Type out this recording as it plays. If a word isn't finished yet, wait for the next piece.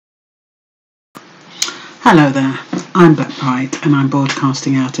Hello there, I'm Blackbright and I'm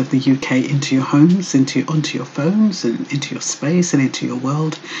broadcasting out of the UK into your homes, onto your phones and into your space and into your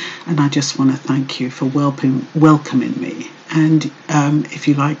world, and I just want to thank you for welcoming me. And if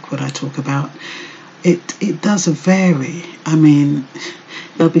you like what I talk about, it does vary. I mean,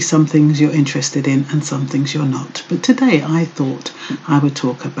 there'll be some things you're interested in and some things you're not, but today I thought I would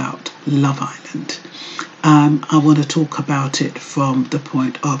talk about Love Island. I want to talk about it from the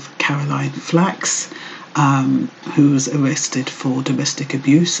point of Caroline Flack, who was arrested for domestic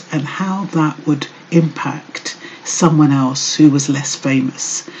abuse, and how that would impact someone else who was less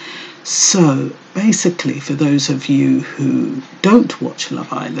famous. So basically, for those of you who don't watch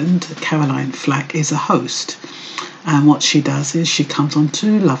Love Island, Caroline Flack is a host. And what she does is she comes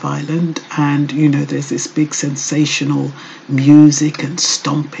onto Love Island and, there's this big sensational music and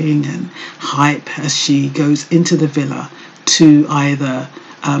stomping and hype as she goes into the villa to either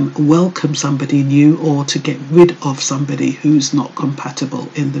welcome somebody new or to get rid of somebody who's not compatible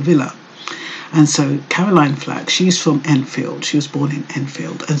in the villa. And so Caroline Flack, she's from Enfield. She was born in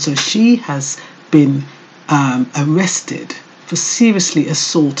Enfield. And so she has been arrested for seriously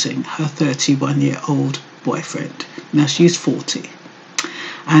assaulting her 31-year-old boyfriend. Now she's 40.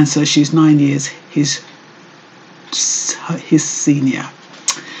 And so she's 9 years his senior.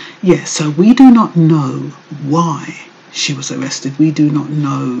 Yeah, so we do not know why she was arrested. We do not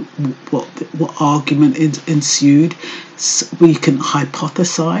know what argument ensued. We can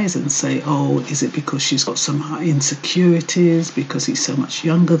hypothesize and say, oh, is it because she's got some insecurities because he's so much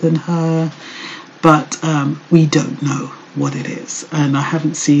younger than her? But we don't know what it is, and I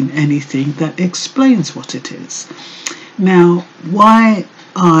haven't seen anything that explains what it is. Now, why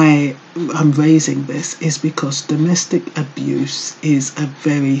I'm raising this is because domestic abuse is a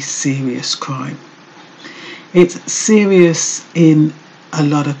very serious crime. It's serious in a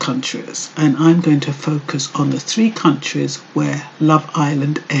lot of countries, and I'm going to focus on the 3 countries where Love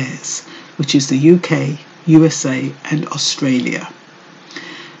Island airs, which is the UK, USA and Australia.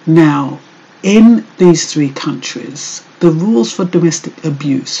 Now, in these 3 countries, the rules for domestic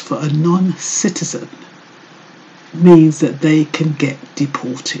abuse for a non-citizen means that they can get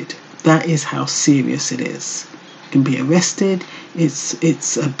deported. That is how serious it is. Can be arrested.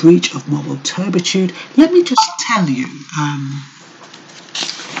 It's a breach of moral turpitude. Let me just tell you,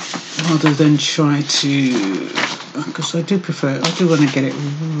 rather than try to, because I do want to get it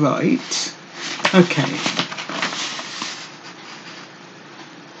right. Okay.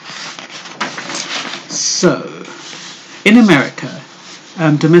 So, in America,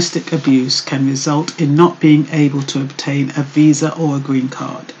 domestic abuse can result in not being able to obtain a visa or a green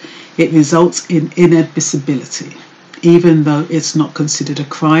card. It results in inadmissibility, even though it's not considered a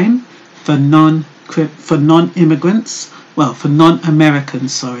crime for non-immigrants. Well, for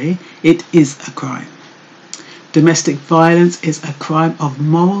non-Americans, it is a crime. Domestic violence is a crime of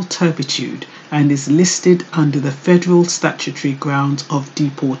moral turpitude and is listed under the federal statutory grounds of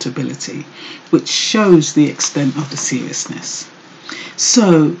deportability, which shows the extent of the seriousness.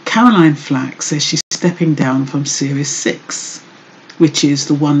 So Caroline Flack says she's stepping down from Series 6, which is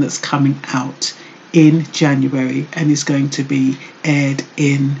the one that's coming out in January and is going to be aired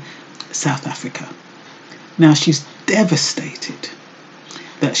in South Africa. Now she's devastated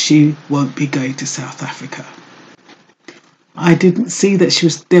that she won't be going to South Africa. I didn't see that she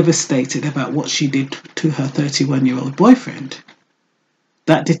was devastated about what she did to her 31-year-old boyfriend.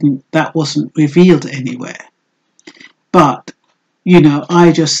 That wasn't revealed anywhere. But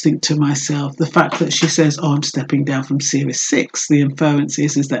I just think to myself, the fact that she says, oh, I'm stepping down from Series 6, the inference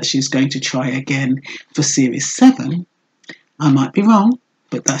is that she's going to try again for Series 7. I might be wrong,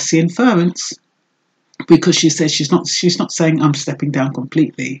 but that's the inference. Because she says she's not saying I'm stepping down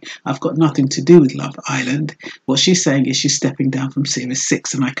completely. I've got nothing to do with Love Island. What she's saying is she's stepping down from Series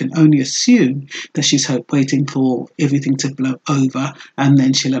 6, and I can only assume that she's waiting for everything to blow over, and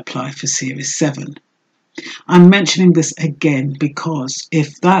then she'll apply for Series 7. I'm mentioning this again because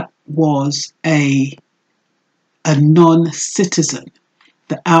if that was a non-citizen,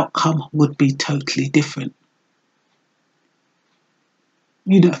 the outcome would be totally different.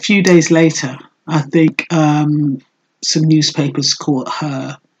 A few days later, I think some newspapers caught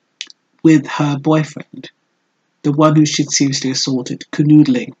her with her boyfriend, the one who she'd seriously assaulted,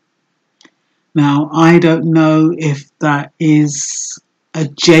 canoodling. Now, I don't know if that is a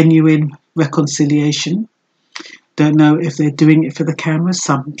genuine reconciliation. Don't know if they're doing it for the cameras.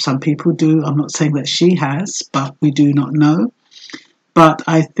 Some people do. I'm not saying that she has, but we do not know. But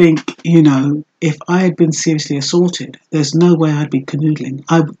I think, if I had been seriously assaulted, there's no way I'd be canoodling.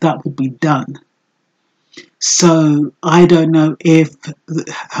 That would be done. So I don't know if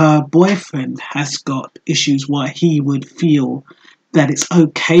her boyfriend has got issues why he would feel that it's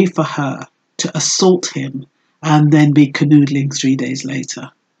okay for her to assault him and then be canoodling 3 days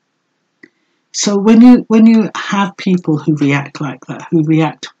later. So when you have people who react like that, who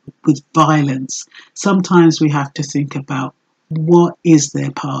react with violence, sometimes we have to think about what is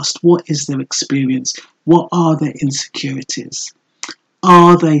their past, what is their experience, what are their insecurities,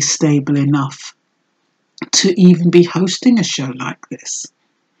 are they stable enough to even be hosting a show like this?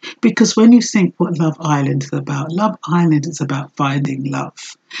 Because when you think what Love Island is about finding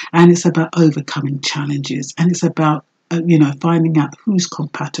love, and it's about overcoming challenges, and it's about finding out who's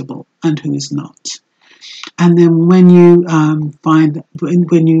compatible and who is not. And then when you find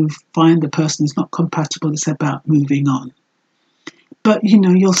the person who's not compatible, it's about moving on. But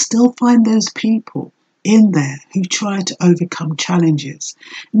you'll still find those people in there who try to overcome challenges.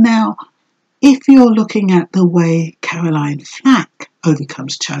 Now, if you're looking at the way Caroline Flack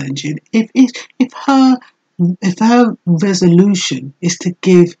overcomes challenges, if her resolution is to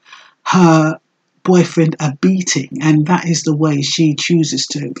give her boyfriend a beating, and that is the way she chooses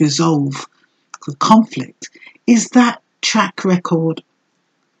to resolve the conflict, is that track record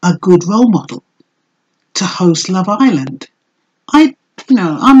a good role model to host Love Island? I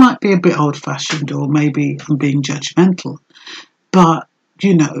might be a bit old-fashioned, or maybe I'm being judgmental, but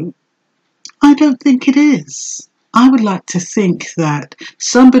I don't think it is. I would like to think that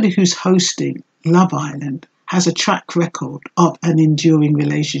somebody who's hosting Love Island has a track record of an enduring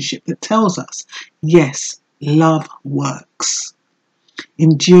relationship that tells us, yes, love works.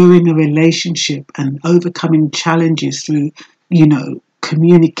 Enduring a relationship and overcoming challenges through,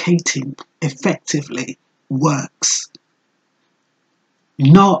 communicating effectively works.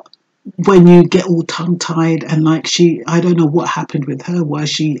 Not when you get all tongue-tied and I don't know what happened with her, why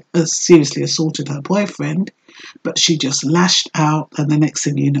she seriously assaulted her boyfriend, but she just lashed out, and the next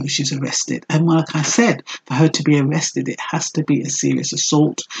thing you know, she's arrested. And like I said, for her to be arrested, it has to be a serious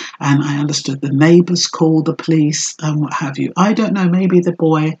assault. And I understood the neighbours called the police and what have you. I don't know, maybe the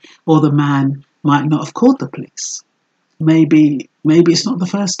boy or the man might not have called the police. Maybe it's not the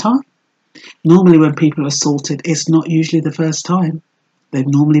first time. Normally when people are assaulted, it's not usually the first time. They've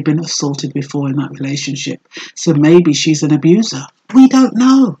normally been assaulted before in that relationship. So maybe she's an abuser. We don't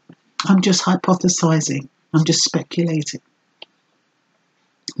know. I'm just hypothesizing. I'm just speculating.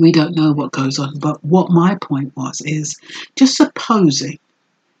 We don't know what goes on. But what my point is just supposing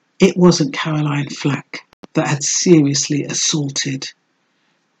it wasn't Caroline Flack that had seriously assaulted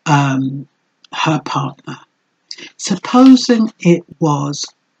her partner. Supposing it was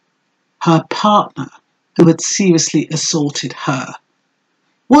her partner who had seriously assaulted her.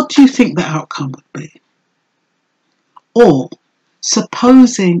 What do you think the outcome would be? Or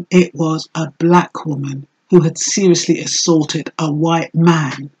supposing it was a black woman who had seriously assaulted a white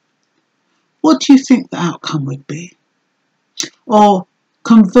man. What do you think the outcome would be? Or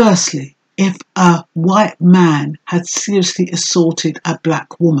conversely, if a white man had seriously assaulted a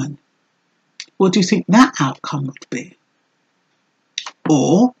black woman, what do you think that outcome would be?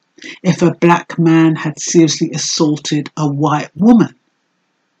 Or if a black man had seriously assaulted a white woman,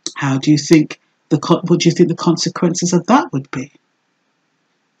 what do you think the consequences of that would be?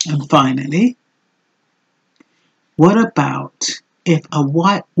 And finally, what about if a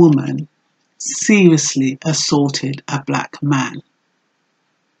white woman seriously assaulted a black man?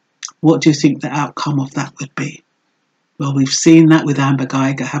 What do you think the outcome of that would be? Well, we've seen that with Amber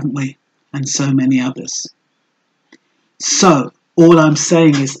Geiger, haven't we? And so many others. So, all I'm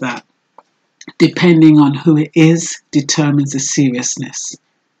saying is that depending on who it is determines the seriousness.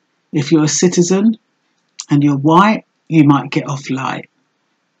 If you're a citizen and you're white, you might get off light.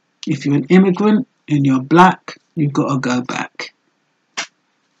 If you're an immigrant and you're black, you've got to go back.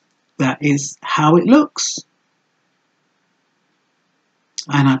 That is how it looks.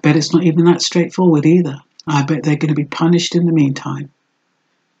 And I bet it's not even that straightforward either. I bet they're going to be punished in the meantime.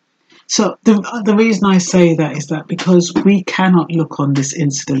 So the reason I say that is that because we cannot look on this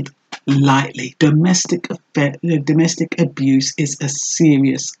incident lightly. Domestic abuse is a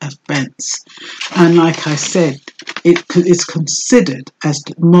serious offence. And like I said, it is considered as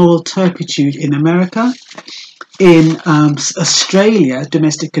moral turpitude in America. In Australia,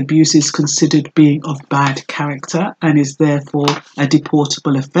 domestic abuse is considered being of bad character and is therefore a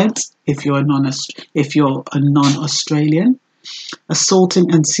deportable offence if you're a non-Australian.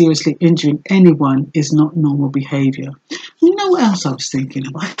 Assaulting and seriously injuring anyone is not normal behaviour. You know what else I was thinking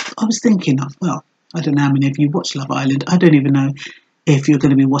of? I was thinking of, well, I don't know how many of you watch Love Island. I don't even know if you're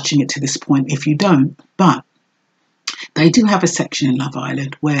going to be watching it to this point if you don't. But They do have a section in Love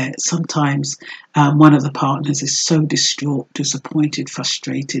Island where sometimes one of the partners is so distraught, disappointed,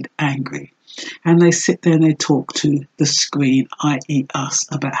 frustrated, angry. And they sit there and they talk to the screen, i.e. us,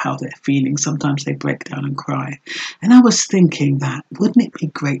 about how they're feeling. Sometimes they break down and cry. And I was thinking that, wouldn't it be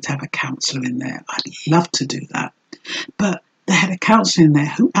great to have a counsellor in there? I'd love to do that. But they had a counsellor in there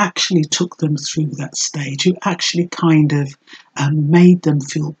who actually took them through that stage, who actually kind of made them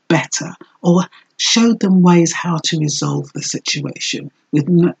feel better, or showed them ways how to resolve the situation with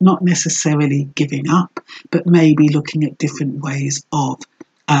not necessarily giving up, but maybe looking at different ways of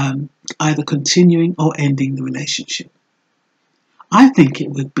either continuing or ending the relationship. I think it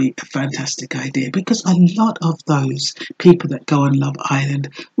would be a fantastic idea, because a lot of those people that go on Love Island,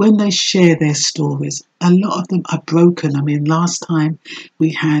 when they share their stories, a lot of them are broken. I mean, last time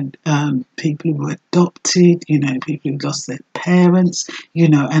we had people who were adopted, people who lost their parents,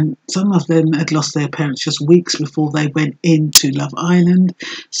 and some of them had lost their parents just weeks before they went into Love Island.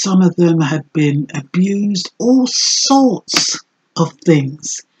 Some of them had been abused, all sorts of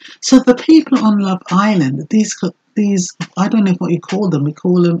things. So the people on Love Island, these, I don't know what you call them, we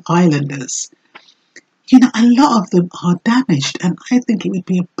call them islanders, a lot of them are damaged, and I think it would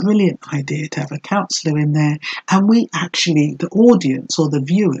be a brilliant idea to have a counsellor in there, and we actually, the audience or the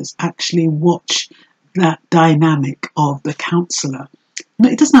viewers, actually watch that dynamic of the counsellor.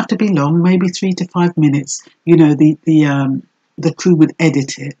 It doesn't have to be long, maybe 3 to 5 minutes. The crew would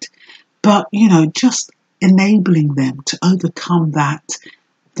edit it, but just enabling them to overcome that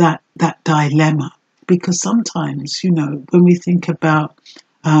dilemma. Because sometimes, when we think about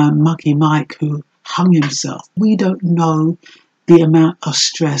Muggy Mike, who hung himself, we don't know the amount of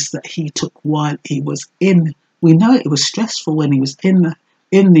stress that he took while he was in. We know it was stressful when he was in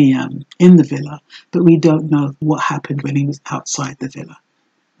the villa, but we don't know what happened when he was outside the villa.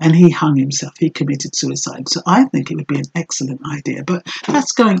 And he hung himself. He committed suicide. So I think it would be an excellent idea. But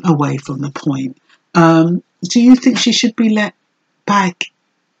that's going away from the point. Do you think she should be let back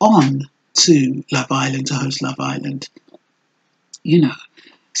on to Love Island, to host Love Island?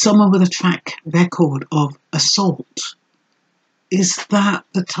 Someone with a track record of assault. Is that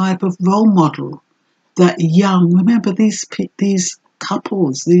the type of role model that remember these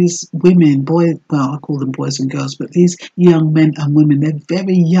couples, these women, I call them boys and girls, but these young men and women, they're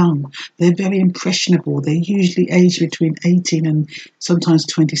very young, they're very impressionable, they're usually aged between 18 and sometimes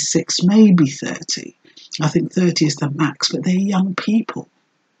 26, maybe 30. I think 30 is the max, but they're young people.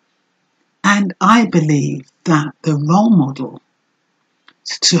 And I believe that the role model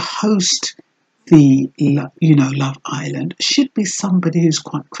to host the Love Island should be somebody who's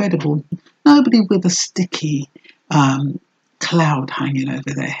quite credible, nobody with a sticky cloud hanging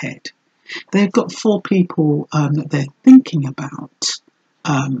over their head. They've got 4 people that they're thinking about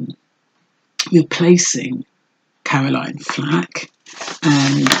replacing Caroline Flack,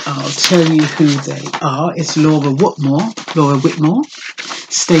 and I'll tell you who they are. It's Laura Whitmore,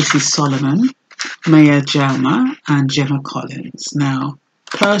 Stacey Solomon, Maya Jama, and Gemma Collins. Now,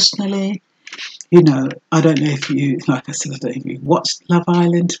 personally, I don't know if you, like I said, I don't know if you watched Love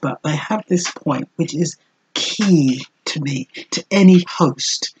Island, but they have this point which is key to me, to any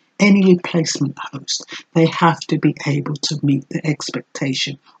host, any replacement host. They have to be able to meet the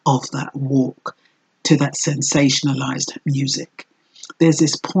expectation of that walk to that sensationalized music. There's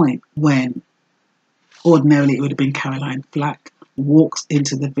this point when ordinarily it would have been Caroline Flack walks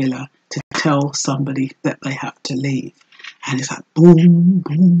into the villa to tell somebody that they have to leave. And it's like boom,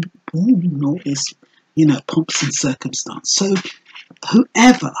 boom, boom, and all this, pomps and circumstance. So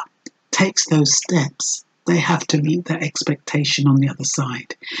whoever takes those steps, they have to meet that expectation on the other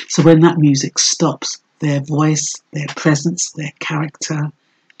side. So when that music stops, their voice, their presence, their character,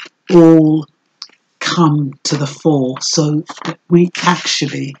 all come to the fore, so that we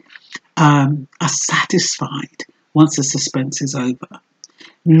actually are satisfied once the suspense is over.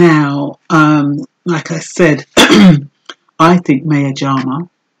 Now, like I said, I think Maya Jama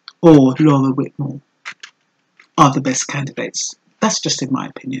or Laura Whitmore are the best candidates. That's just in my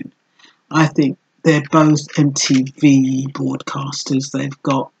opinion. I think they're both MTV broadcasters. They've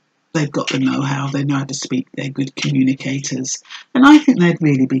got the know-how. They know how to speak. They're good communicators, and I think they'd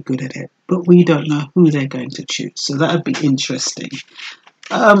really be good at it. But we don't know who they're going to choose, so that would be interesting.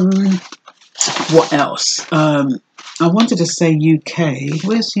 What else? I wanted to say UK.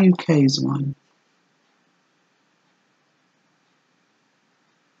 Where's UK's one?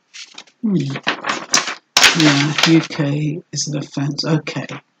 Yeah, UK is an offence. Okay.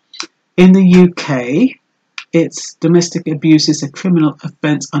 In the UK, it's domestic abuse is a criminal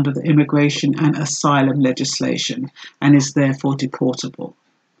offence under the immigration and asylum legislation and is therefore deportable.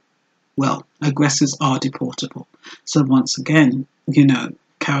 well, aggressors are deportable. So once again, you know,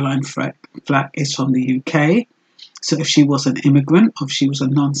 Caroline Flack is from the UK. So if she was an immigrant, or if she was a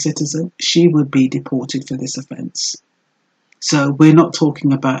non-citizen, she would be deported for this offence. So we're not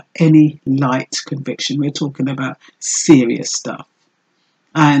talking about any light conviction. We're talking about serious stuff.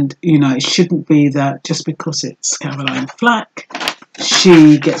 And, you know, it shouldn't be that just because it's Caroline Flack,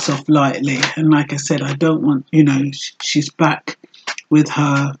 she gets off lightly. And like I said, I don't want, you know, she's back with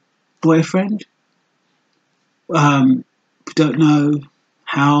her boyfriend. Don't know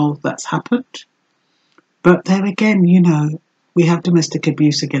how that's happened. But there again, you know, we have domestic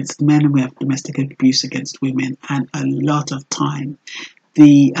abuse against men and we have domestic abuse against women. And a lot of time,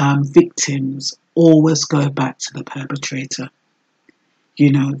 the victims always go back to the perpetrator. You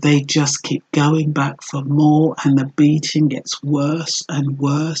know, they just keep going back for more, and the beating gets worse and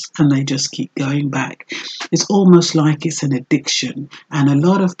worse, and they just keep going back. It's almost like it's an addiction. And a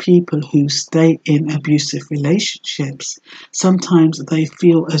lot of people who stay in abusive relationships, sometimes they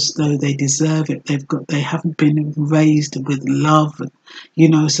feel as though they deserve it. They haven't been raised with love, you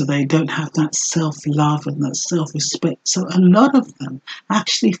know, so they don't have that self-love and that self-respect. So a lot of them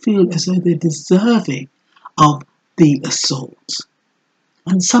actually feel as though they're deserving of the assault.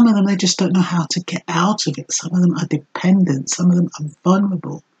 And some of them, they just don't know how to get out of it. Some of them are dependent. Some of them are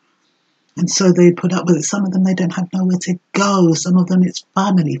vulnerable. And so they put up with it. Some of them, they don't have nowhere to go. Some of them, it's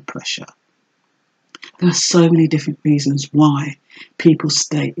family pressure. There are so many different reasons why people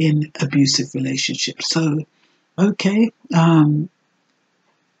stay in abusive relationships. So, okay, Caroline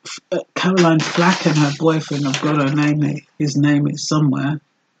Flack and her boyfriend, I've got her name, his name is somewhere.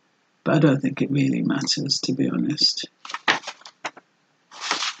 But I don't think it really matters, to be honest.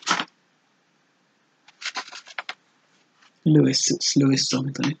 It's Lewis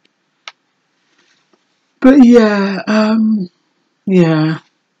something. But yeah, you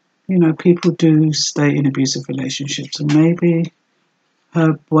know, people do stay in abusive relationships, and maybe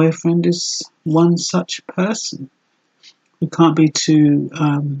her boyfriend is one such person. We can't be too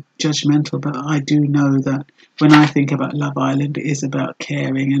judgmental, but I do know that when I think about Love Island, it is about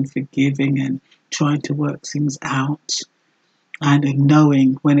caring and forgiving and trying to work things out. And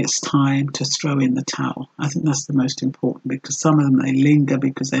knowing when it's time to throw in the towel. I think that's the most important, because some of them, they linger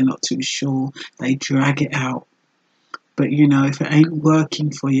because they're not too sure. They drag it out. But, you know, if it ain't working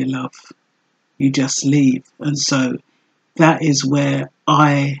for your love, you just leave. And so that is where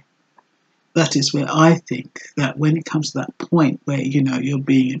I think that when it comes to that point where, you know, you're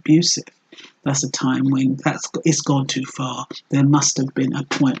being abusive, that's a time when it's gone too far. There must have been a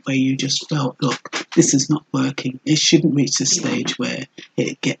point where you just felt, look, this is not working. It shouldn't reach the stage where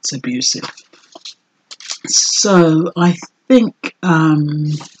it gets abusive. So I think,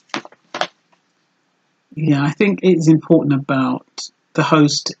 I think it's important about the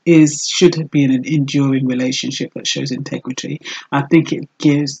host should be in an enduring relationship that shows integrity. I think it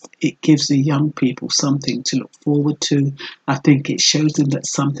gives the young people something to look forward to. I think it shows them that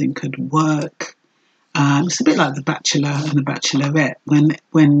something could work. It's a bit like The Bachelor and The Bachelorette, when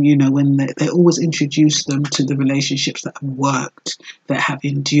they always introduce them to the relationships that have worked, that have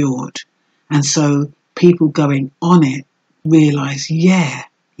endured, and so people going on it realise, yeah,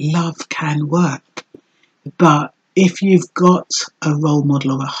 love can work. But if you've got a role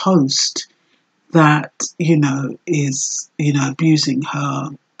model or a host that, you know, is, you know, abusing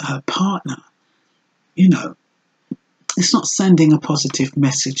her partner, you know, it's not sending a positive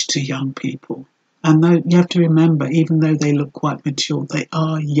message to young people. And though you have to remember, even though they look quite mature, they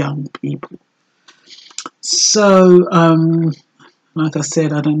are young people. So, like I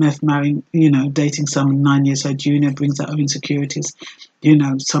said, I don't know if dating someone 9 years her junior brings out our insecurities. You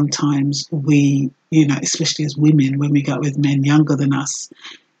know, sometimes we, you know, especially as women, when we go out with men younger than us,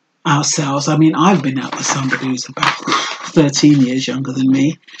 ourselves. I mean, I've been out with somebody who's about 13 years younger than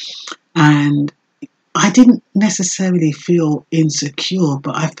me, and I didn't necessarily feel insecure,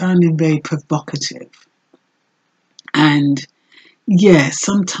 but I found him very provocative. And yeah,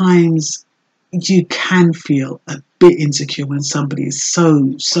 sometimes you can feel a bit insecure when somebody is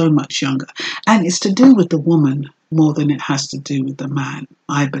so much younger. And it's to do with the woman more than it has to do with the man,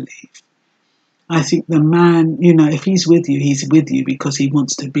 I believe. I think the man, you know, if he's with you because he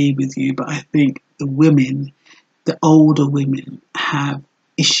wants to be with you. But I think the women, the older women, have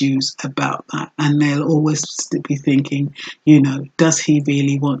issues about that, and they'll always be thinking, you know, does he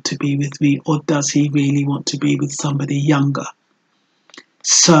really want to be with me, or does he really want to be with somebody younger?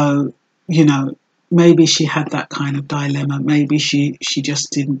 So, you know, maybe she had that kind of dilemma. Maybe she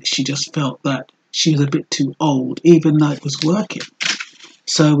just felt that she was a bit too old, even though it was working.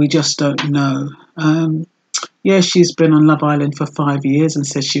 So we just don't know. Yeah, she's been on Love Island for 5 years and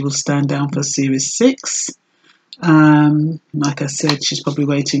says she will stand down for series 6. Like I said, she's probably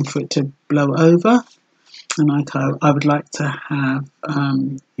waiting for it to blow over. And I would like to have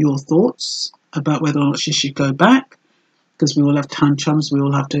your thoughts about whether or not she should go back, because we all have tantrums, we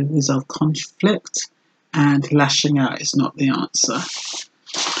all have to resolve conflict, and lashing out is not the answer.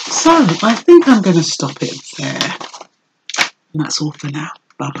 So I think I'm going to stop it there. And that's all for now.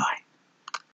 Bye-bye.